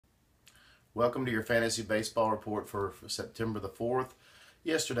Welcome to your fantasy baseball report for September the 4th.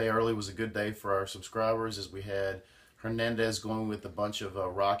 Yesterday early was a good day for our subscribers as we had Hernandez going with a bunch of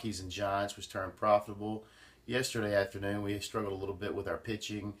Rockies and Giants, which turned profitable. Yesterday afternoon we struggled a little bit with our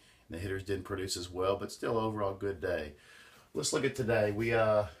pitching, and the hitters didn't produce as well, but still overall good day. Let's look at today.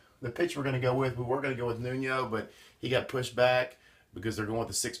 The pitch we're going to go with, we were going to go with Nuno, but he got pushed back because they're going with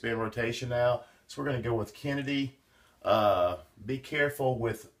the six-man rotation now. So we're going to go with Kennedy. Be careful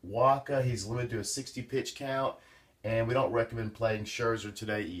with Waka. He's limited to a 60 pitch count, and we don't recommend playing Scherzer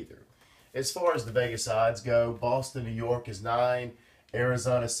today either. As far as the Vegas odds go, Boston, New York is 9,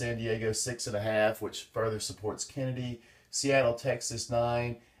 Arizona, San Diego 6.5, which further supports Kennedy. Seattle, Texas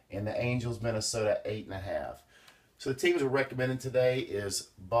 9, and the Angels, Minnesota 8.5. So the teams we're recommending today is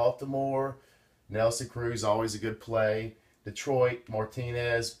Baltimore, Nelson Cruz, always a good play. Detroit,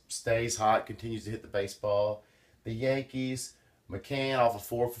 Martinez stays hot, continues to hit the baseball. The Yankees, McCann off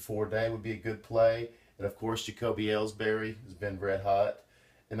a 4-for-4 day would be a good play. And of course, Jacoby Ellsbury has been red hot.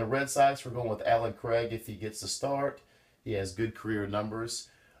 In the Red Sox, we're going with Alan Craig if he gets the start. He has good career numbers.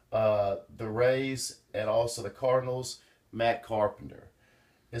 The Rays and also the Cardinals, Matt Carpenter.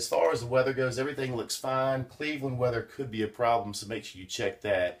 As far as the weather goes, everything looks fine. Cleveland weather could be a problem, so make sure you check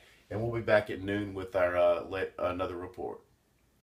that. And we'll be back at noon with our another report.